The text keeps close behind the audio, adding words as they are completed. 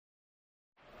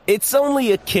It's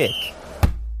only a kick,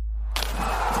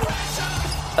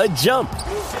 a jump,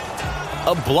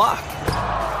 a block.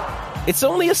 It's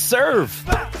only a serve.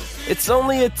 It's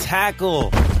only a tackle,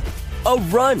 a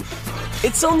run.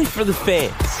 It's only for the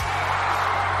fans.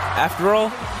 After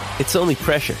all, it's only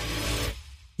pressure.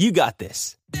 You got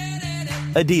this.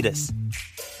 Adidas.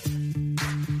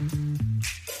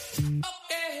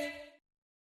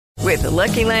 With the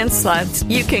Lucky Land Slots,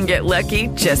 you can get lucky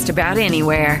just about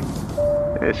anywhere.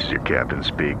 This is your captain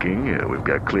speaking. We've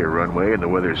got clear runway and the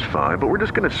weather's fine, but we're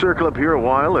just going to circle up here a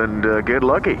while and get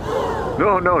lucky.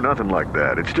 No, nothing like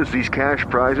that. It's just these cash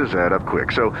prizes add up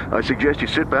quick. So I suggest you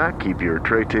sit back, keep your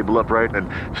tray table upright, and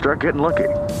start getting lucky.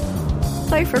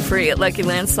 Play for free at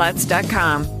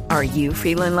LuckyLandSlots.com. Are you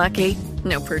feeling lucky?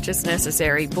 No purchase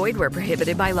necessary. Void where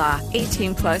prohibited by law.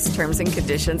 18 plus terms and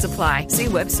conditions apply. See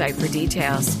website for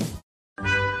details.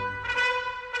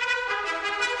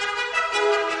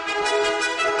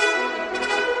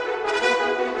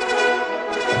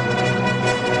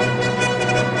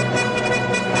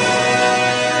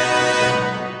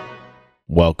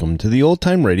 Welcome to the Old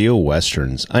Time Radio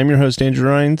Westerns. I'm your host, Andrew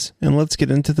Rines, and let's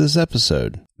get into this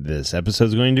episode. This episode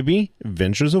is going to be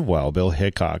Adventures of Wild Bill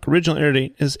Hickok. Original air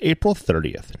date is April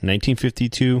 30th,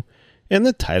 1952, and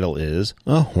the title is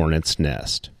A Hornet's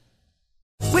Nest.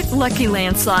 With Lucky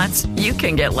Land Slots, you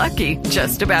can get lucky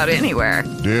just about anywhere.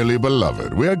 Dearly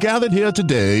beloved, we are gathered here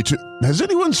today to... Has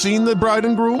anyone seen the bride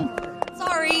and groom?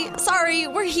 Sorry,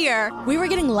 we're here. We were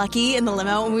getting lucky in the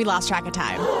limo and we lost track of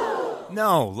time.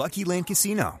 No, Lucky Land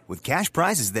Casino, with cash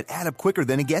prizes that add up quicker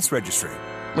than a guest registry.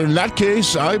 In that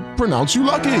case, I pronounce you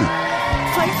lucky.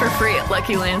 Play for free at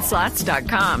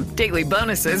LuckyLandSlots.com. Daily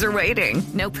bonuses are waiting.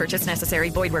 No purchase necessary.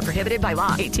 Void where prohibited by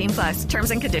law. 18 plus.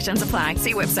 Terms and conditions apply.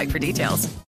 See website for details.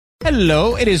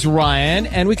 Hello, it is Ryan,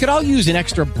 and we could all use an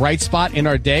extra bright spot in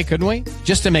our day, couldn't we?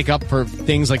 Just to make up for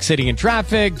things like sitting in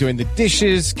traffic, doing the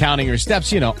dishes, counting your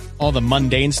steps, all the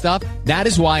mundane stuff. That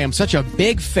is why I'm such a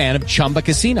big fan of Chumba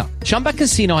Casino. Chumba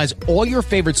Casino has all your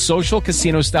favorite social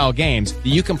casino-style games that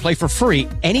you can play for free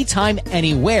anytime,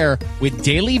 anywhere with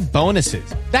daily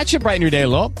bonuses. That should brighten your day a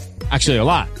little. Actually, a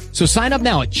lot. So sign up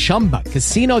now at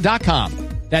ChumbaCasino.com.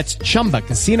 That's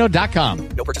ChumbaCasino.com.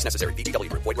 No purchase necessary. VGW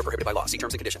Group. Void where prohibited by law. See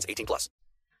terms and conditions. 18 plus.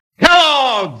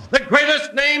 Kellogg's, the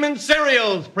greatest name in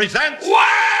cereals, presents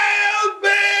Wild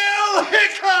Bill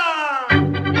Hickok!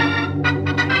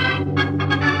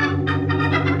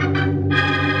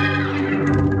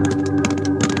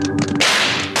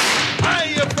 Hi,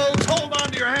 you folks. Hold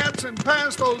on to your hats and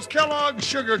pass those Kellogg's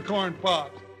Sugar Corn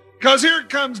Pops. Because here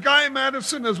comes Guy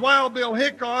Madison as Wild Bill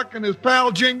Hickok and his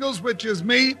pal Jingles, which is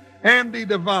me, Andy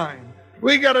Devine.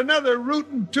 We got another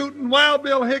rootin' tootin' Wild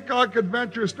Bill Hickok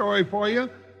adventure story for you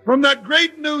from that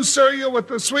great new cereal with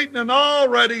the sweetening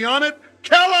already on it,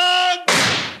 Kellogg's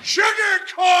Sugar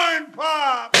Corn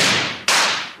Pops!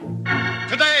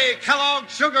 Today,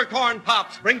 Kellogg's Sugar Corn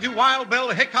Pops bring you Wild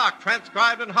Bill Hickok,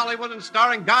 transcribed in Hollywood and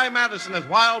starring Guy Madison as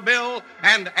Wild Bill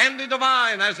and Andy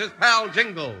Devine as his pal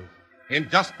Jingles. In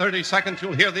just 30 seconds,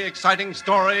 you'll hear the exciting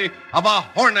story of a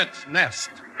hornet's nest.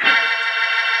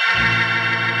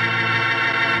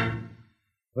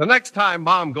 The next time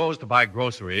Mom goes to buy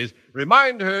groceries,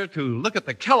 remind her to look at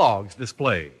the Kellogg's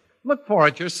display. Look for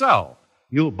it yourself.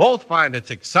 You'll both find it's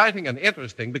exciting and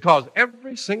interesting because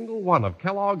every single one of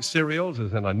Kellogg's cereals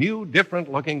is in a new,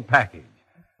 different-looking package.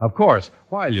 Of course,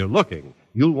 while you're looking,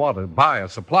 you'll want to buy a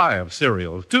supply of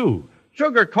cereals, too.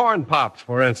 Sugar Corn Pops,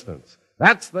 for instance.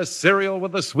 That's the cereal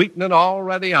with the sweetening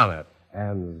already on it.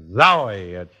 And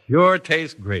zowie, it sure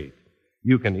tastes great.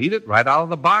 You can eat it right out of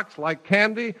the box like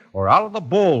candy or out of the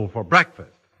bowl for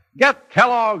breakfast. Get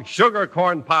Kellogg's Sugar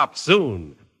Corn Pops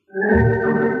soon.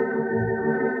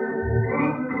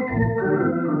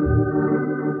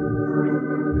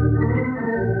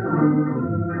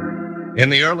 In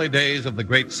the early days of the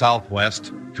great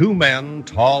Southwest, two men,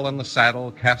 tall in the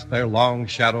saddle, cast their long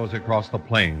shadows across the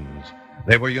plains.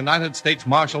 They were United States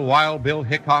Marshal Wild Bill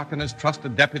Hickok and his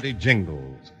trusted deputy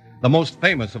Jingles, the most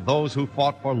famous of those who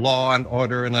fought for law and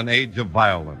order in an age of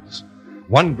violence.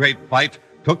 One great fight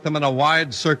took them in a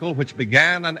wide circle which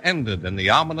began and ended in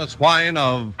the ominous whine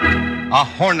of a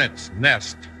hornet's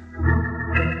nest.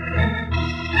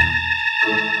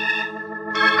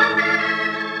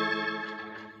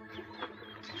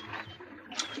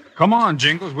 Come on,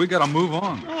 Jingles, we gotta move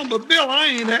on. Oh, but Bill, I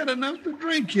ain't had enough to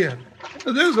drink yet.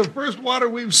 This is the first water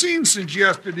we've seen since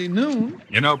yesterday noon.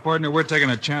 You know, partner, we're taking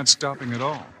a chance stopping it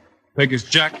all. Because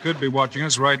Jack could be watching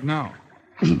us right now.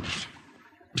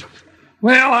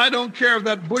 Well, I don't care if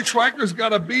that bushwhacker's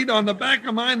got a bead on the back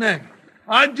of my neck.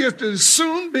 I'd just as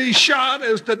soon be shot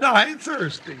as to die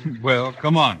thirsty. Well,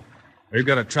 come on. We've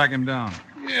got to track him down.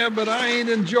 Yeah, but I ain't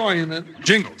enjoying it.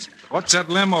 Jingles, what's that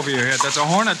limb over your head? That's a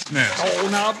hornet's nest. Oh,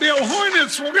 now, Bill,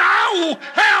 hornets. Ow!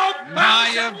 Help! Now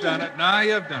you've done it. Now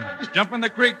you've done it. Jump in the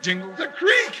creek, Jingles. The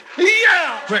creek?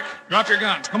 Yeah! Quick, drop your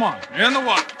guns. Come on. You're in the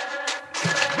water.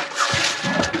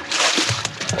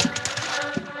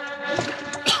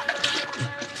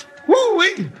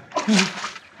 Woo-wee!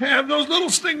 Have those little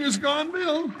stingers gone,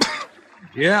 Bill?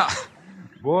 Yeah.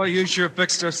 Boy, you sure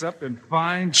fixed us up in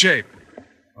fine shape.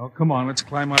 Oh, come on, let's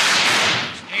climb up.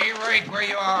 Stay right where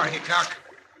you are, Hickok.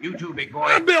 You too, big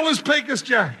boy. Bill is Pecos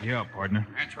Jack. Yeah, partner.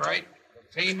 That's right.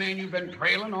 The same man you've been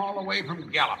trailing all the way from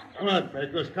Gallup. All right,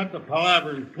 Pecos, cut the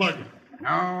palaver and plug it.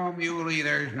 No, Muley,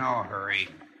 there's no hurry.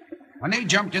 When they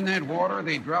jumped in that water,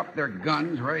 they dropped their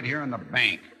guns right here on the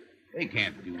bank. They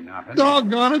can't do nothing.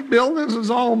 Doggone it, Bill, this is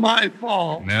all my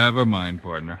fault. Never mind,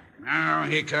 partner. No,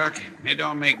 Hickok, it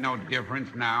don't make no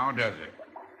difference now, does it?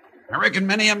 I reckon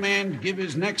many a man'd give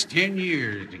his next 10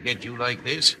 years to get you like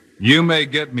this. You may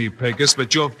get me, Pecos,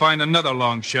 but you'll find another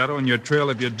long shadow in your trail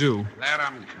if you do. Let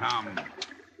 'em come.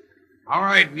 All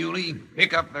right, Muley,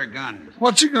 pick up their guns.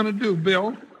 What's you gonna do,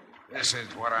 Bill? This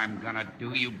is what I'm gonna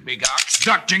do, you big ox.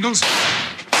 Duck, Jingles.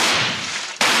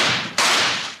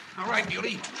 All right,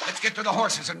 Muley, let's get to the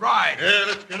horses and ride. Yeah,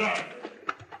 let's get on.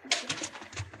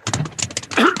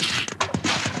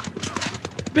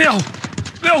 Bill,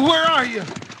 where are you?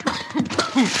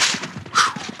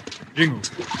 Jingles,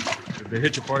 did they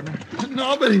hit you, partner?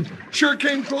 No, but he sure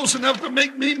came close enough to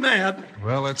make me mad.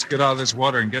 Well, let's get out of this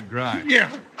water and get dry. Yeah.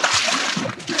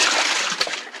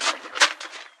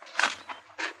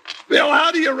 Bill,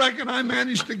 how do you reckon I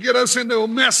managed to get us into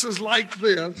messes like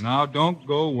this? Now, don't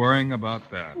go worrying about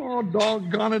that. Oh,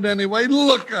 doggone it anyway.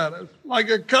 Look at us. Like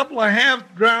a couple of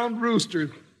half-drowned roosters.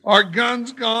 Our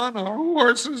guns gone, our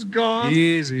horses gone.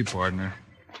 Easy, partner.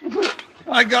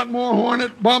 I got more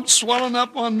hornet bumps swelling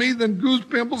up on me than goose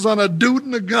pimples on a dude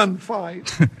in a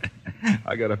gunfight.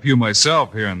 I got a few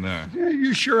myself here and there. Yeah,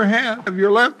 you sure have.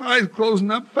 Your left eye's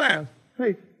closing up fast.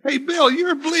 Hey, Bill,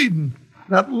 you're bleeding.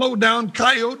 That low-down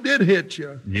coyote did hit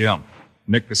you. Yeah.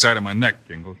 Nicked the side of my neck,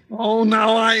 Jingles. Oh,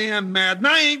 now I am mad. And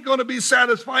I ain't going to be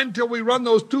satisfied until we run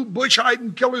those two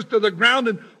bush-hiding killers to the ground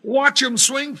and watch them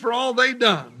swing for all they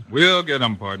done. We'll get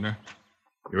them, partner.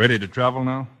 You ready to travel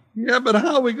now? Yeah, but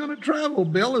how are we going to travel,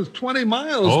 Bill? It's 20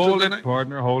 miles Hold to it,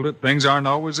 partner, hold it. Things aren't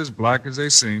always as black as they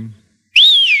seem.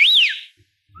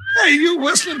 Hey, you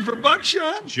whistling for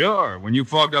Buckshot? Sure. When you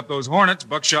fogged up those hornets,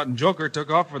 Buckshot and Joker took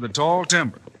off for the tall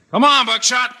timber. Come on,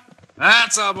 Buckshot.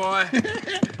 That's a boy.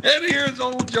 And here's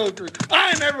old Joker.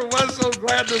 I never was so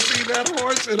glad to see that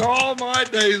horse in all my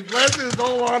days. Bless his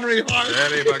old ornery heart.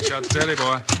 Steady, Buckshot, steady,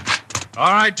 boy.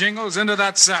 All right, Jingles, into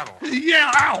that saddle.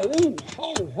 Yeah, ow. Ooh,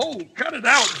 ho. Cut it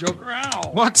out, Joker,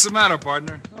 ow. What's the matter,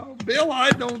 partner? Oh, Bill,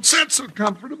 I don't sit so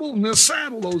comfortable in this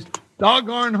saddle. Those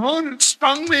doggone hornets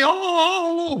stung me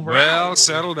all over. Well,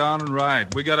 settle down and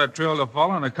ride. We got a trail to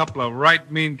follow and a couple of right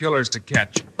mean killers to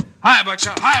catch. Hi,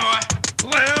 Buckshot. Hi, boy.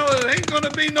 Well, it ain't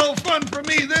gonna be no fun for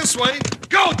me this way.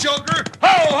 Go, Joker! Ho,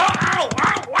 ho, ow,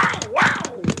 ow, wow, wow!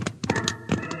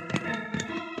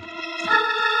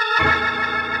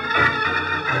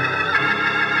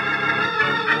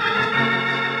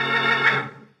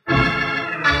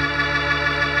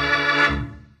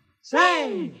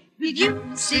 Say, did you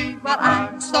see what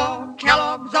I saw?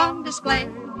 Kellogg's on display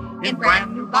in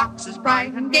brand new boxes,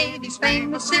 bright and gay. These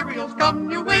famous cereals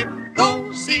come your way.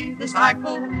 Go see this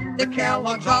eyeful. The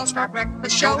Kellogg's All-Star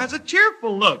Breakfast Show has a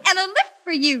cheerful look and a lift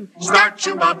for you. Start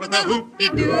you up with a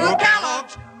hoop-de-doo.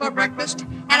 Kellogg's for breakfast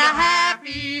and a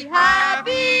happy,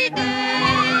 happy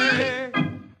day.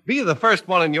 Be the first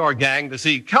one in your gang to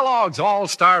see Kellogg's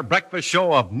All-Star Breakfast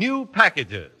Show of new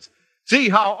packages. See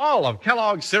how all of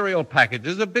Kellogg's cereal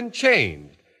packages have been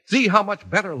changed. See how much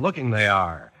better looking they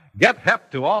are. Get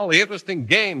hep to all the interesting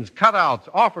games, cutouts,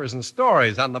 offers, and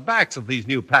stories on the backs of these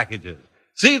new packages.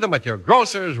 See them at your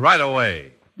grocer's right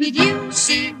away. Did you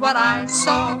see what I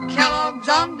saw? Kellogg's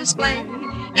on display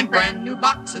in brand new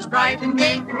boxes, bright and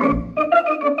gay.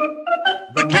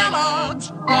 The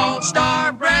Kellogg's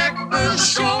All-Star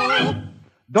Breakfast Show.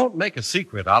 Don't make a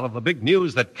secret out of the big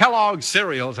news that Kellogg's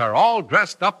cereals are all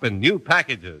dressed up in new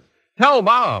packages. Tell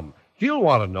Mom. She'll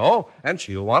want to know, and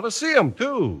she'll want to see them,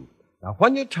 too. Now,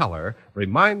 when you tell her,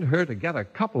 remind her to get a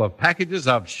couple of packages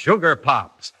of Sugar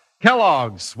Pops,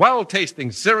 Kellogg's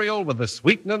swell-tasting cereal with the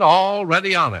sweetening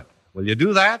already on it. Will you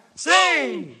do that?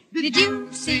 Say, did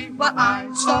you see what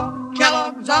I saw?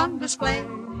 Kellogg's on display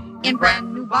in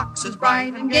brand new boxes,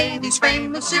 bright and gay. These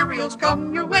famous cereals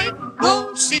come your way.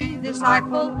 Go see this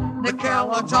eyeful. The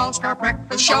Kellogg's All-Star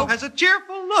Breakfast Show has a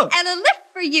cheerful look and a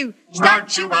lift for for you.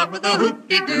 Start you out with a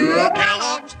hoop-de-doo,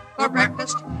 Kellogg's for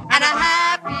breakfast, and a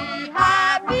happy,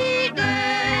 happy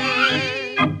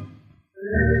day.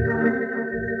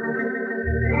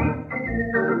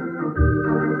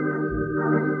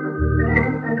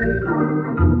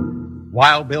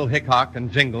 Wild Bill Hickok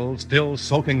and Jingles, still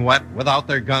soaking wet, without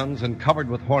their guns and covered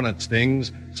with hornet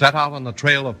stings, set out on the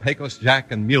trail of Pecos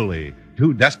Jack and Muley,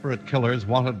 two desperate killers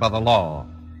wanted by the law.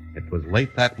 It was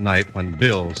late that night when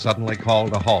Bill suddenly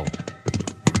called a halt.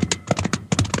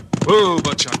 Whoa,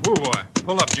 Buckshot. Whoa, boy.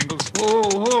 Pull up, Jingles.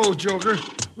 Whoa, Joker.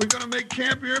 We're going to make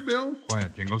camp here, Bill?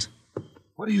 Quiet, Jingles.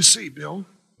 What do you see, Bill?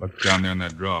 Look down there in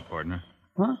that drawer, partner.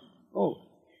 Huh? Oh.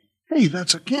 Hey,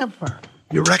 that's a campfire.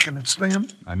 You reckon it's them?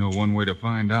 I know one way to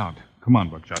find out. Come on,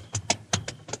 Buckshot.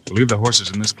 We'll leave the horses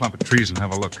in this clump of trees and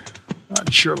have a look.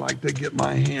 I'd sure like to get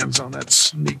my hands on that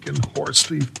sneaking horse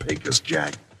thief Pecos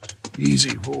Jack.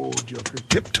 Easy hold, Joker.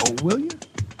 Tiptoe, will you?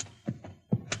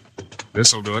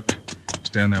 This'll do it.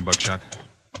 Stand there, Buckshot.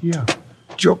 Yeah.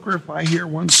 Joker, if I hear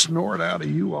one snort out of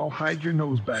you, I'll hide your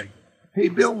nose bag. Hey,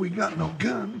 Bill, we got no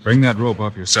guns. Bring that rope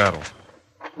off your saddle.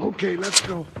 Okay, let's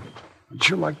go. I'd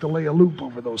sure like to lay a loop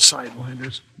over those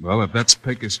sidewinders. Well, if that's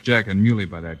Pecos Jack and Muley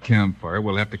by that campfire,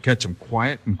 we'll have to catch them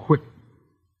quiet and quick.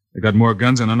 They got more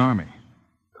guns than an army.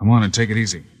 Come on and take it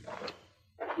easy.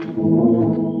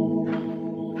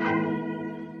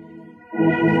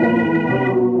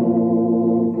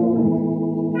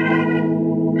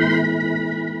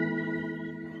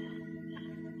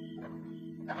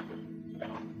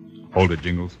 Hold it,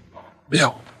 Jingles.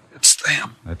 Bill, it's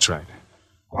them. That's right.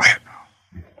 Quiet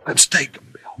now. Let's take them,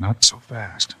 Bill. Not so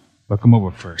fast. Look them over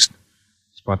first.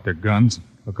 Spot their guns.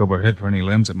 Look overhead for any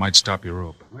limbs that might stop your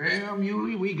rope. Well,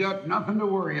 Muley, we got nothing to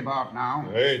worry about now.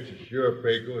 Hey, it's sure,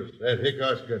 Pecos. That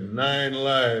Hickok's got 9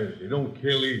 lives. They don't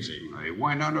kill easy. They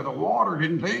went under the water,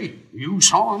 didn't they? You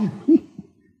saw them.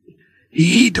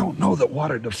 He don't know that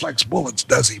water deflects bullets,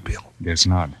 does he, Bill? Guess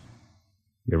not.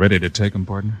 You ready to take them,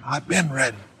 partner? I've been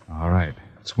ready. All right.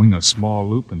 Swing a small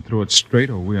loop and throw it straight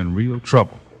or we're in real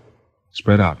trouble.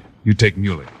 Spread out. You take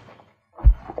Muley.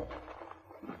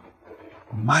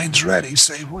 Mine's ready,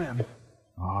 say when.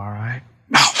 All right.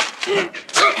 Now.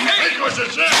 Pecos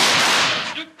is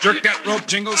there! Jerk that rope,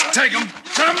 Jingles. Take him.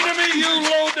 Come to me, you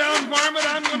low-down varmint.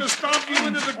 I'm going to stomp you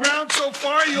into the ground so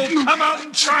far you'll come out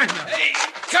in China. Hey,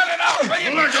 cut it out, will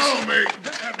you? Let go, mate.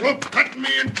 That rope cut me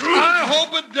in two. I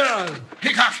hope it does.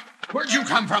 Hickok, where'd you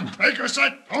come from? Pecos,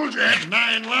 I told you I had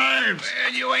 9 lives.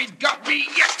 Well, you ain't got me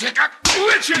yet, Hickok.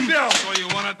 Richard, Bill. So you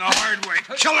want it the hard way.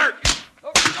 Killer.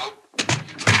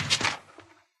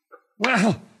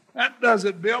 Well, that does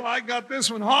it, Bill. I got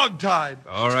this one hog-tied.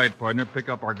 All right, partner, pick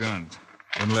up our guns.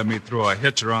 Then let me throw a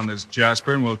hitch around this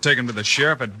Jasper, and we'll take him to the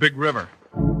sheriff at Big River.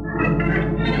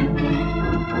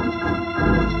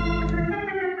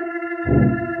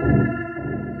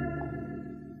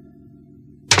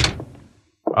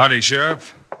 Howdy,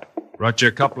 Sheriff. Brought you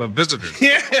a couple of visitors.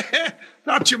 Yeah,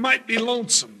 thought you might be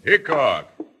lonesome.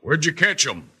 Hickok, where'd you catch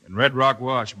them? In Red Rock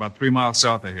Wash, about 3 miles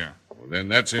south of here. Well, then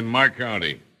that's in my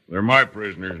county. They're my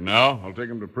prisoners now. I'll take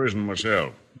them to prison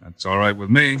myself. That's all right with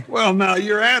me. Well, now,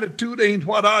 your attitude ain't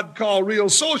what I'd call real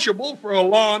sociable for a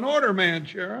law and order man,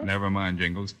 Sheriff. Never mind,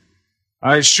 Jingles.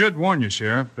 I should warn you,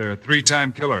 Sheriff, they're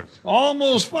 3-time killers.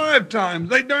 Almost 5 times.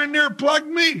 They darn near plugged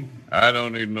me. I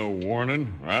don't need no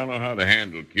warning. I know how to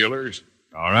handle killers.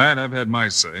 All right, I've had my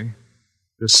say.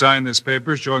 Just sign this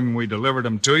paper showing we delivered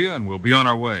them to you, and we'll be on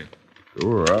our way.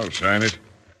 Sure, I'll sign it.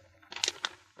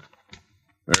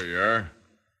 There you are.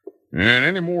 And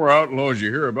any more outlaws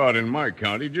you hear about in my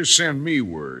county, just send me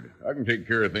word. I can take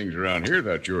care of things around here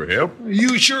without your help.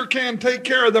 You sure can take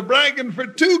care of the bragging for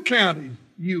 2 counties,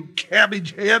 you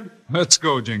cabbage head. Let's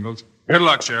go, Jingles. Good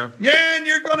luck, Sheriff. Yeah, and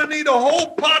you're going to need a whole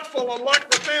pot full of luck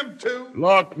with them 2.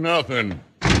 Luck nothing.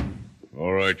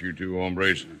 All right, you 2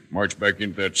 hombres. March back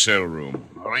into that cell room.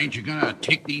 Well, ain't you gonna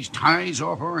take these ties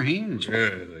off our hands? Yeah,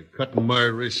 they're cutting my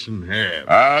wrists in half.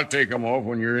 I'll take them off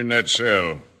when you're in that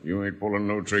cell. You ain't pulling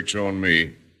no tricks on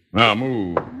me. Now,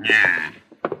 move. Nah.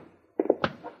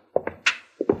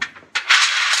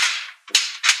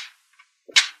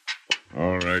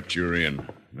 All right, you're in.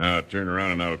 Now, turn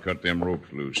around and I'll cut them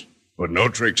ropes loose. But no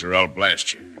tricks or I'll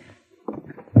blast you.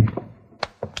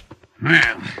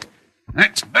 Well,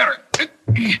 that's better.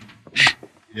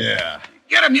 Yeah.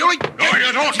 Get him, Muley. No,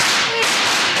 you don't.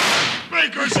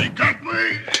 Pecos, he got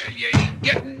me. You ain't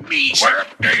getting me,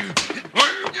 Sheriff.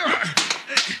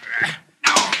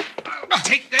 Now,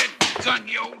 take that gun,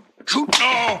 you old coot.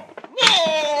 No.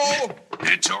 No!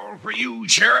 That's all for you,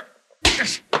 Sheriff.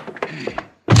 I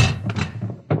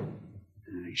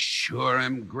sure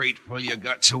am grateful you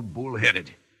got so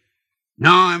bullheaded.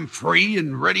 Now I'm free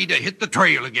and ready to hit the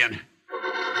trail again.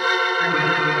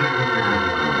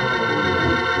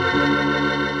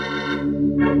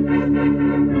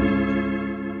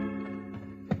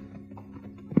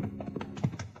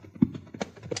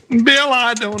 Bill,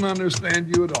 I don't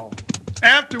understand you at all.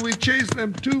 After we chased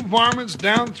them two varmints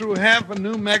down through half of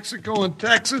New Mexico and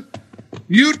Texas,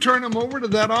 you turn them over to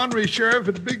that ornery sheriff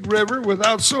at Big River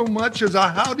without so much as a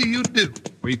how do you do.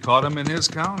 We caught him in his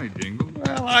county, Jingles.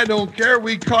 Well, I don't care.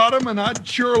 We caught him, and I'd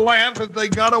sure laugh if they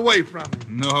got away from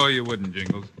him. No, you wouldn't,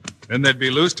 Jingles. Then they'd be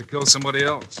loose to kill somebody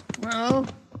else. Well,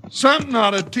 something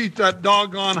ought to teach that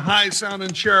doggone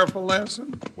high-sounding sheriff a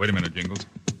lesson. Wait a minute, Jingles.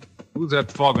 Who's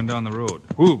that fogging down the road?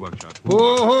 Who, Buckshot? Who?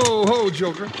 Ho, ho, ho,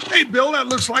 Joker. Hey, Bill, that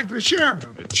looks like the sheriff.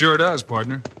 It sure does,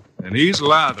 partner. And he's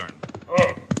lathering.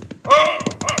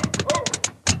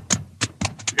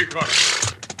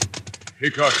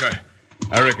 Hickok,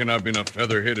 I reckon I've been a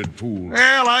feather-headed fool.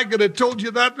 Well, I could have told you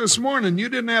that this morning. You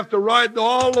didn't have to ride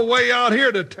all the way out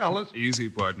here to tell us. Easy,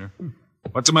 partner.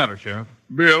 What's the matter, Sheriff?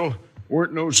 Bill,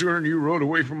 weren't no sooner than you rode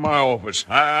away from my office.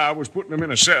 I was putting them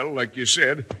in a cell, like you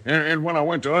said, and when I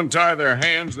went to untie their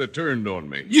hands, they turned on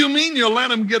me. You mean you'll let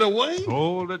them get away?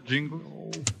 Hold it,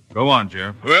 Jingles. Go on,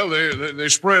 Sheriff. Well, they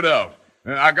spread out.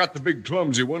 I got the big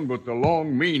clumsy one, but the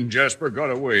long, mean Jasper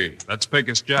got away. That's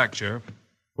Pecos Jack, Sheriff.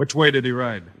 Which way did he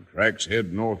ride? Tracks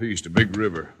head northeast to Big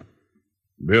River.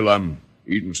 Bill, I'm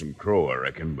eating some crow, I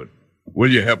reckon, but will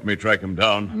you help me track him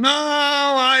down? No,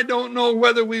 I don't know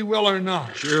whether we will or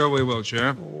not. Sure we will,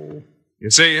 Sheriff. You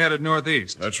say you headed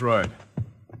northeast? That's right.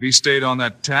 If he stayed on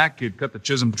that tack, he'd cut the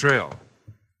Chisholm Trail.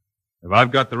 If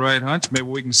I've got the right hunch, maybe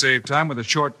we can save time with a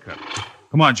shortcut.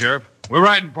 Come on, Sheriff. We're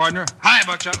riding, partner. Hi,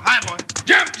 Buckshot. Hi, boy.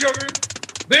 Jump, Joker.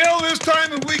 Bill, this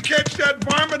time if we catch that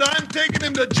varmint, I'm taking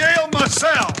him to jail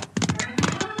myself.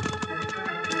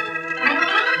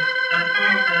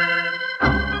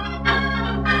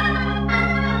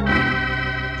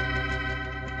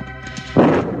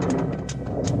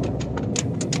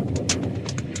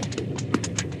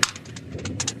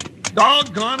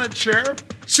 Doggone it, Sheriff.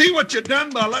 See what you done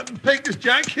by letting Pecos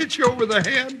Jack hit you over the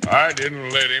head? I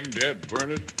didn't let him dead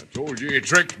burn it. I told you he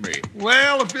tricked me.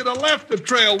 Well, if it had left the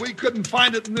trail, we couldn't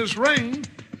find it in this rain.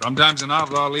 Sometimes an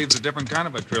outlaw leaves a different kind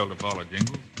of a trail to follow,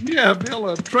 Jingles. Yeah, Bill,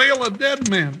 a trail of dead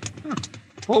men.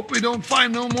 Hope we don't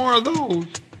find no more of those.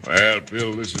 Well,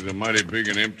 Bill, this is a mighty big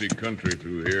and empty country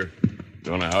through here.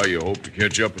 Don't know how you hope to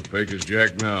catch up with Pecos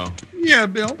Jack now. Yeah,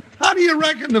 Bill. How do you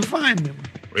reckon to find him?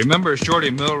 Remember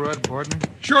Shorty Milrod, partner?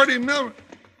 Shorty Milrod?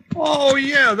 Oh,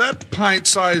 yeah, that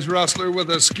pint-sized rustler with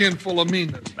a skin full of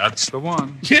meanness. That's the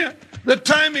one. Yeah, the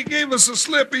time he gave us a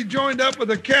slip, he joined up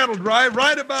with a cattle drive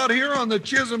right about here on the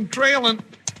Chisholm Trail and...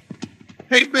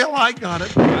 Hey, Bill, I got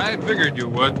it. I figured you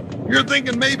would. You're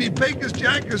thinking maybe Pecos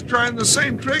Jack is trying the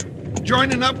same trick,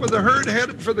 joining up with a herd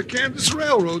headed for the Kansas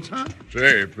railroads, huh?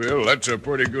 Say, Bill, that's a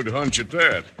pretty good hunch at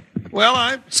that. Well,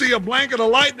 I see a blanket of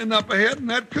lightning up ahead, and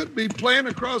that could be playing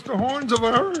across the horns of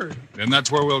a herd. Then that's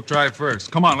where we'll try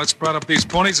first. Come on, let's sprout up these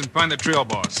ponies and find the trail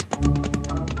boss.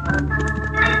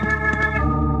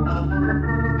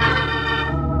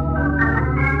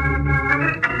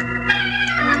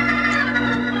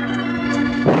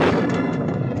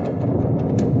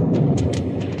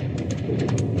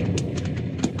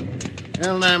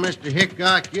 Well, now, Mr.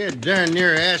 Hickok, you're darn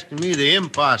near asking me the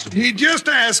impossible. He just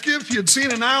asked you if you'd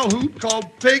seen an owl hoot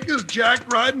called Pecos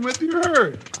Jack riding with your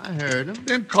herd. I heard him.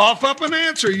 Then cough up an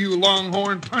answer, you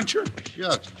longhorn puncher.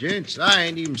 Shucks, gents, I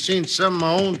ain't even seen some of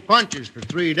my own punchers for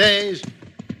 3 days.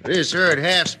 This herd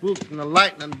half spooked from the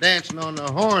lightning dancing on the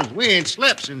horns. We ain't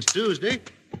slept since Tuesday.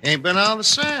 Ain't been out of the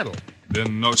saddle.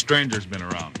 Then no stranger's been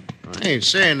around. I ain't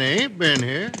saying they ain't been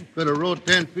here. Could have rode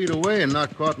 10 feet away and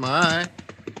not caught my eye.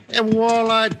 Them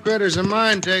wall-eyed critters of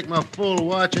mine take my full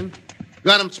watching.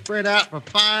 Got 'em spread out for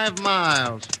 5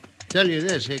 miles. Tell you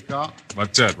this, Hickok.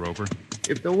 What's that, Roper?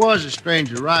 If there was a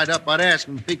stranger to ride up, I'd ask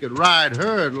him if he could ride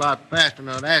herd a lot faster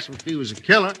than I'd ask him if he was a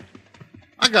killer.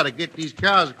 I gotta get these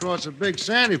cows across the Big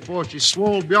Sandy before she's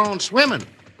swole beyond swimming.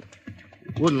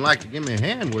 You wouldn't like to give me a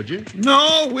hand, would you?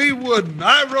 No, we wouldn't.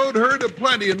 I rode herd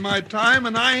aplenty in my time,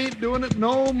 and I ain't doing it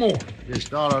no more.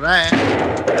 Just all of that.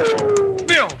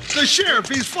 Bill, the sheriff,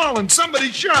 he's fallen.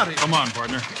 Somebody shot him. Come on,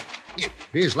 partner. It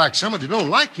feels like somebody don't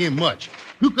like him much.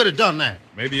 Who could have done that?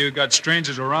 Maybe you got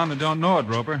strangers around that don't know it,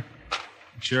 Roper.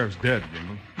 The sheriff's dead,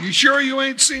 Jingle. You sure you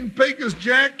ain't seen Pecos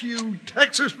Jack, you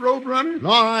Texas roadrunner?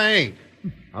 No, I ain't.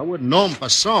 I wouldn't know him if I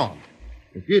saw him.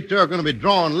 If you two are going to be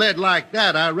drawing lead like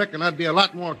that, I reckon I'd be a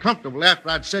lot more comfortable after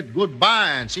I'd said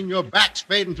goodbye and seen your backs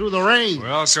fading through the rain.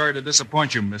 Well, sorry to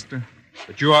disappoint you, mister.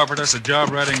 But you offered us a job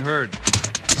riding herd.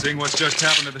 Seeing what's just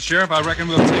happened to the sheriff, I reckon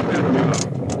we'll take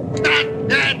that job.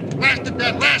 Dad, blasted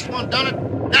that last one, done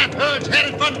it. That herd's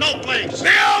headed for no place.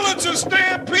 Hell, it's a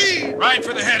stampede. Ride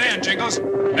for the head end, Jingles.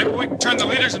 Maybe we can turn the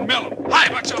leaders and mill them. Hi,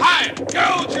 Buckshot, hi!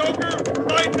 Go, Joker.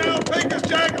 Right now, take us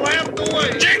jackal half the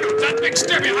way. Jingles, that big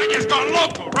stiff behind you's gone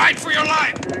local. Ride for your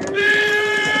life.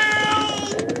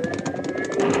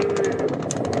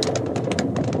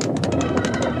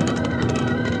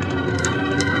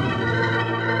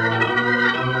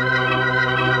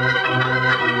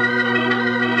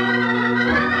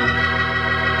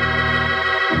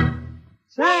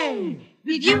 Say,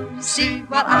 did you see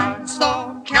what I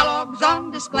saw? Kellogg's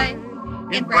on display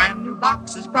in brand new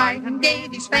boxes, bright and gay.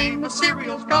 These famous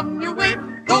cereals come your way.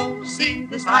 Go see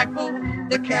the cycle.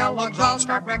 The Kellogg's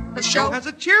All-Star Breakfast Show Has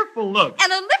a cheerful look.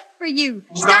 and a lift for you.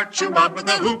 Start you out with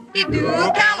a hoop-de-doo.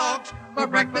 Kellogg's for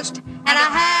breakfast and a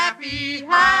happy,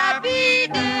 happy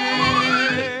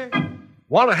day.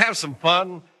 Want to have some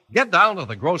fun? Get down to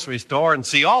the grocery store and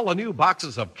see all the new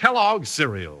boxes of Kellogg's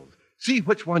cereals. See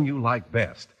which one you like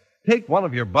best. Take one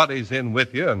of your buddies in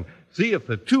with you and see if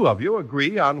the two of you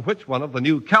agree on which one of the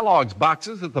new Kellogg's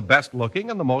boxes is the best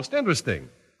looking and the most interesting.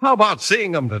 How about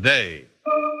seeing them today?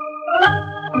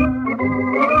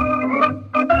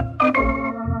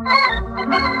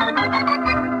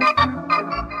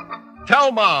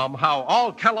 Tell Mom how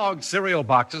all Kellogg's cereal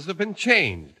boxes have been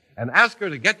changed and ask her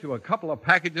to get you a couple of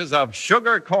packages of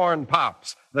Sugar Corn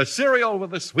Pops, the cereal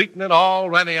with the sweetening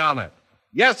already on it.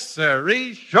 Yes,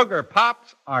 sirree, Sugar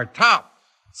Pops are top.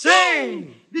 Say,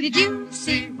 did you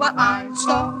see what I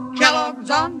saw? Kellogg's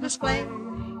on display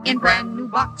in brand new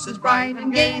boxes, bright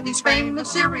and gay. These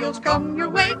famous cereals come your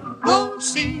way. Go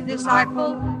see this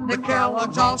eyeful. The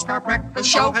Kellogg's All-Star Breakfast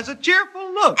Show Has a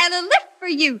cheerful look. and a lift for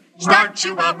you. Start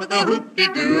you out with a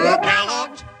hoop-de-doo.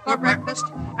 Kellogg's for breakfast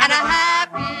and a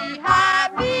happy,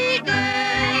 happy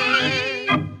day.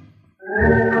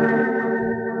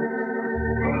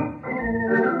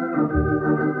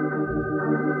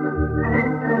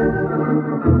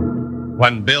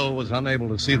 When Bill was unable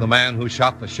to see the man who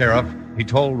shot the sheriff, he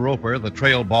told Roper, the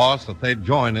trail boss, that they'd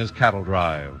join his cattle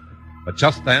drive. But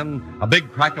just then, a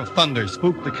big crack of thunder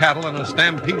spooked the cattle and a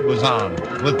stampede was on,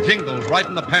 with Jingles right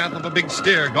in the path of a big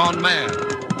steer gone mad.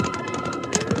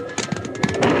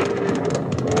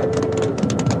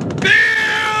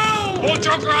 Bill! Pull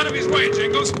Joker out of his way,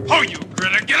 Jingles. Oh, you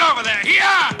critter, get over there. Here!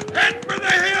 Head for the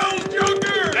hills,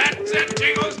 Joker. That's it,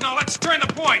 Jingles. Now let's turn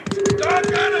the point.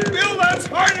 Doggone it, Bill, that's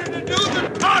harder to do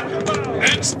than talk about.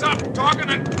 Then stop talking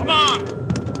and come on.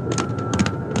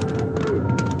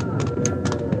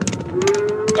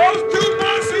 Those two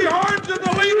mossy horns are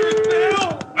the leaders,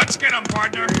 Bill. Let's get him,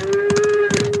 partner.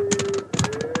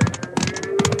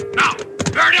 Now,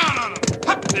 bear down on him.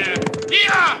 Up there.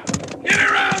 Yeah! Get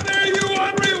around there, you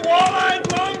hungry,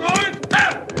 wall-eyed longhorn.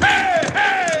 Hey,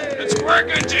 hey! It's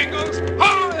working, Jingles.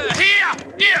 Oh, here!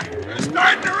 You're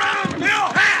starting around, Bill.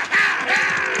 Ha, ha,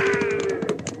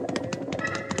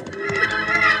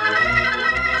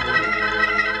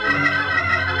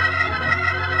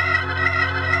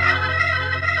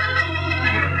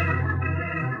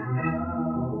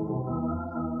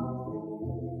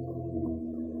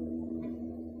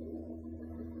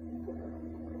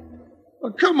 Oh,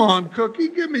 come on, Cookie.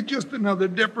 Give me just another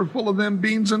dipper full of them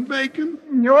beans and bacon.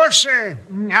 No, sir.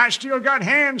 I still got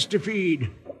hands to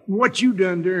feed. What you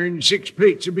done during 6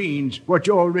 plates of beans? What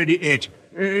you already ate?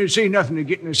 Say nothing to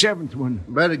getting a 7th one.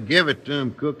 Better give it to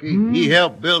him, Cookie. He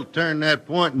helped Bill turn that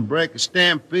point and break a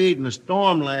stampede in a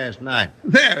storm last night.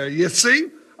 There, you see?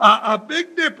 A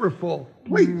big dipper full.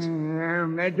 Please.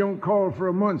 That don't call for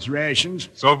a month's rations.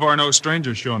 So far, no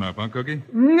strangers showing up, huh, Cookie?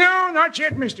 No, not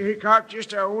yet, Mr. Hickok.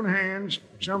 Just our own hands.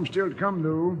 Some still to come,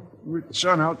 though. With the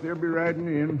sun out, they'll be riding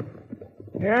in.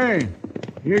 Hey,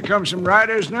 here come some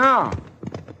riders now.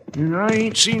 And I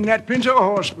ain't seen that pinto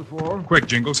horse before. Quick,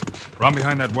 Jingles. Run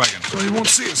behind that wagon. So he won't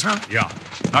see us, huh? Yeah.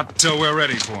 Not till we're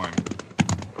ready for him.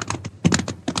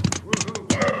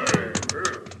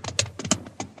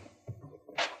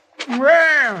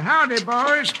 Well, howdy,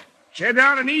 boys. Sit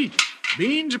down and eat.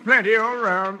 Beans aplenty all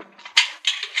around.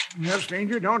 Now,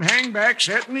 stranger, don't hang back.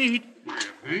 Sit and eat.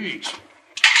 Thanks.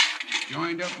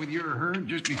 Joined up with your herd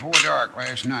just before dark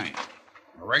last night.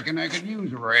 I reckon I could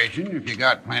use a ration if you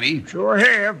got plenty. Sure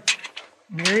have.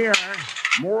 Here you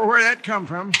are. More where that come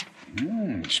from.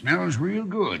 Smells real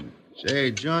good.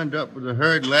 Say, joined up with the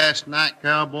herd last night,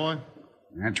 cowboy?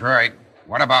 That's right.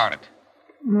 What about it?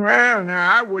 Well,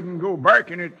 now, I wouldn't go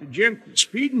barking at the gent that's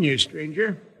feeding you,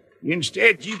 stranger.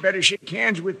 Instead, you better shake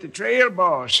hands with the trail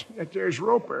boss. That there's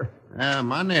Roper.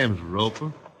 My name's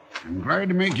Roper. I'm glad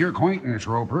to make your acquaintance,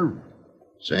 Roper.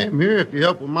 Same here if you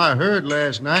helped with my herd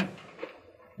last night.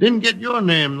 Didn't get your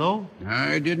name, though.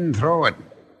 I didn't throw it.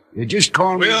 You just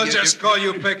call me... We'll just call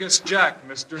you Pecos Jack,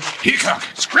 mister. Hickok!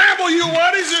 Scramble, you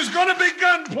waddies! There's gonna be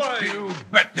gunplay! You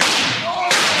bet.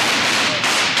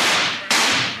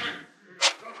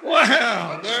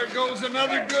 Well, there goes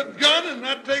another good gun, and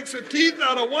that takes the teeth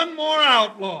out of one more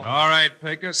outlaw. All right,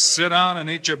 Pecos, sit down and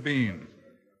eat your beans.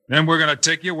 Then we're going to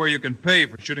take you where you can pay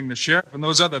for shooting the sheriff and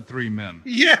those other 3 men.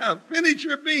 Yeah, finish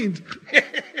your beans.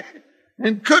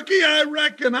 And Cookie, I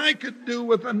reckon I could do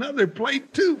with another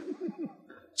plate, too.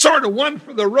 Sort of one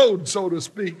for the road, so to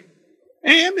speak.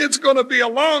 And it's going to be a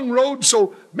long road,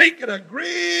 so make it a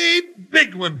great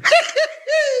big one.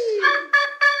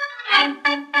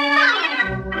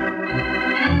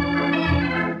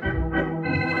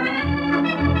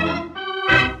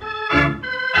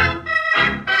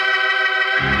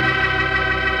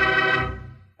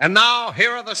 And now,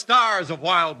 here are the stars of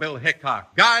Wild Bill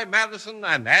Hickok, Guy Madison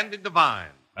and Andy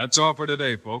Devine. That's all for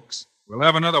today, folks. We'll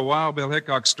have another Wild Bill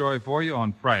Hickok story for you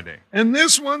on Friday. And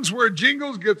this one's where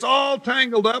Jingles gets all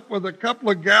tangled up with a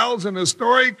couple of gals in a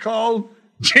story called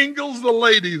Jingles the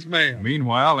Ladies' Man.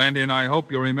 Meanwhile, Andy and I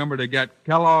hope you'll remember to get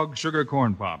Kellogg's Sugar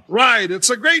Corn Pops. Right.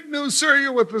 It's a great new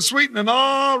cereal with the sweetening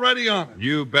already on it.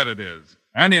 You bet it is.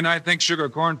 Andy and I think Sugar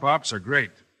Corn Pops are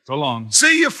great. So long.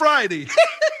 See you Friday.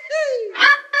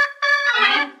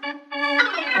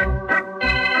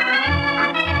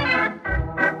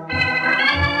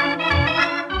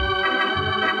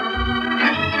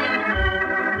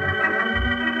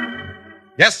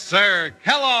 Yes, sir.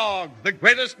 Kellogg's, the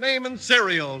greatest name in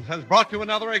cereals, has brought you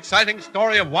another exciting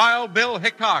story of Wild Bill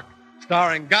Hickok,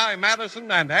 starring Guy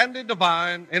Madison and Andy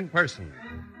Devine in person.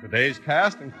 Today's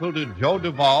cast included Joe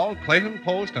Duvall, Clayton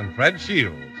Post, and Fred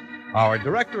Shields. Our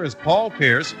director is Paul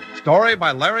Pierce, story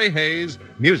by Larry Hayes,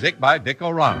 music by Dick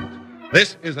Orant.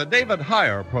 This is a David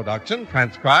Heyer production,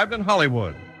 transcribed in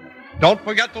Hollywood. Don't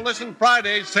forget to listen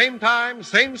Fridays, same time,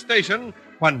 same station,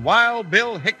 when Wild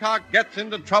Bill Hickok gets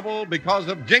into trouble because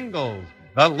of Jingles,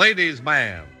 the ladies'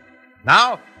 man.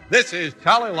 Now, this is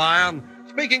Charlie Lyon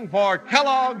speaking for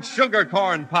Kellogg's Sugar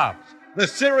Corn Pops, the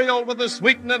cereal with the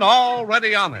sweetening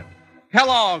already on it.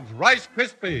 Kellogg's Rice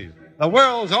Krispies, the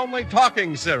world's only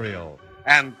talking cereal.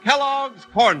 And Kellogg's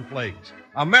Corn Flakes,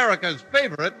 America's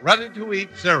favorite ready-to-eat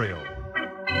cereal.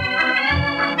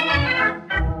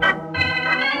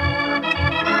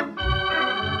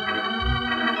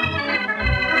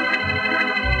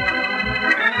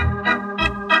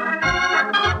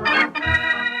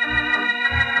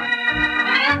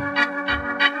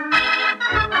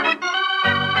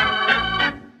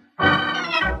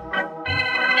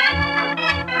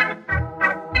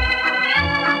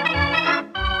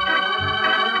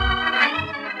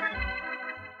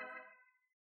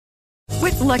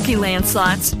 Lucky Land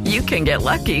Slots, you can get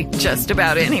lucky just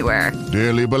about anywhere.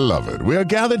 Dearly beloved, we are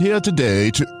gathered here today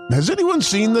to... Has anyone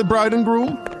seen the bride and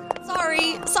groom?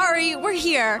 Sorry, we're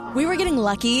here. We were getting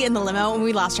lucky in the limo and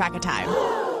we lost track of time.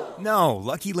 No,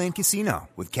 Lucky Land Casino,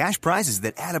 with cash prizes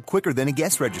that add up quicker than a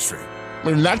guest registry.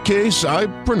 In that case, I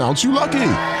pronounce you lucky.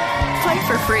 Play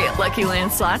for free at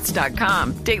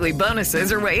LuckyLandSlots.com. Daily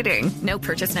bonuses are waiting. No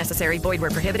purchase necessary. Void where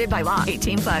prohibited by law.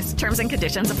 18+. Terms and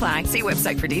conditions apply. See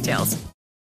website for details.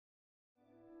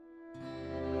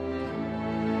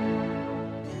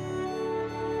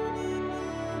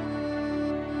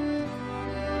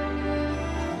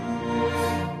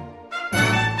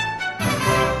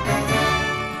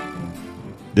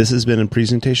 This has been a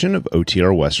presentation of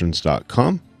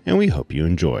OTRWesterns.com, and we hope you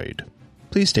enjoyed.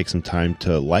 Please take some time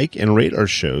to like and rate our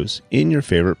shows in your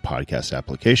favorite podcast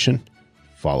application.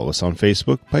 Follow us on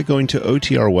Facebook by going to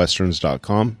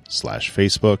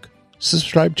OTRWesterns.com/Facebook.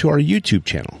 Subscribe to our YouTube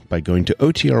channel by going to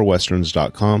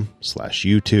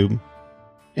OTRWesterns.com/YouTube.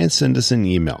 And send us an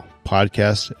email,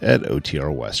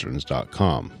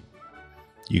 podcast@OTRWesterns.com.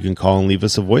 You can call and leave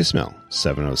us a voicemail,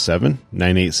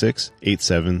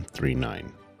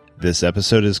 707-986-8739. This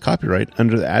episode is copyright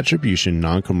under the Attribution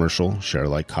Non-Commercial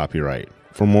Share-alike copyright.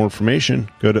 For more information,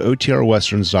 go to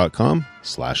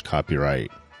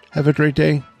OTRWesterns.com/copyright. Have a great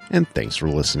day, and thanks for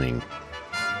listening.